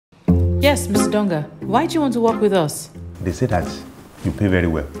Yes, Mr. Donga. Why do you want to work with us? They say that you pay very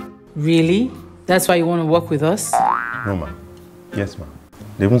well. Really? That's why you want to work with us? No, ma. Yes, ma.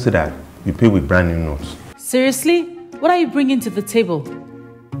 They even say that you pay with brand new notes. Seriously? What are you bringing to the table?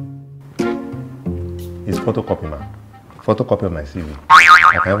 It's photocopy, ma. Photocopy of my CV.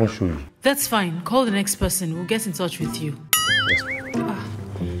 I can even show you. That's fine. Call the next person. We'll get in touch with you. Yes, ma.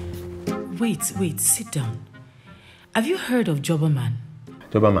 Wait. Sit down. Have you heard of Jobberman?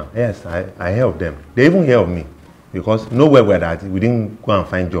 Jobberman, yes, I hear of them. They even hear of me. Because nowhere where that we didn't go and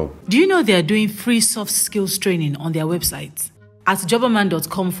find job. Do you know they are doing free soft skills training on their website? At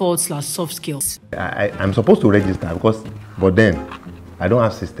jobberman.com/soft skills. I'm supposed to register but then I don't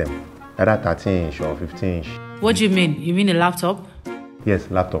have system. Either 13-inch or 15-inch. What do you mean? You mean a laptop? Yes,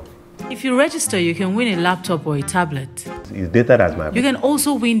 laptop. If you register, you can win a laptop or a tablet. It's dated as my... You can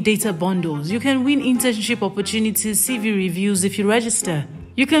also win data bundles. You can win internship opportunities, CV reviews if you register.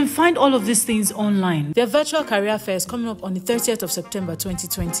 You can find all of these things online. Their virtual career fair is coming up on the 30th of September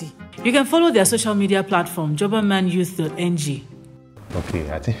 2020. You can follow their social media platform, jobbermanyouth.ng.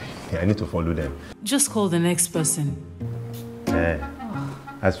 Okay, I think I need to follow them. Just call the next person.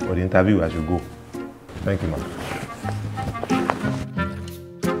 As for the interview, I should go. Thank you, ma.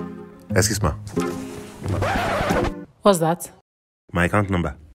 Excuse ma. What's that? My account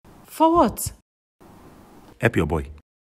number. For what? Help your boy.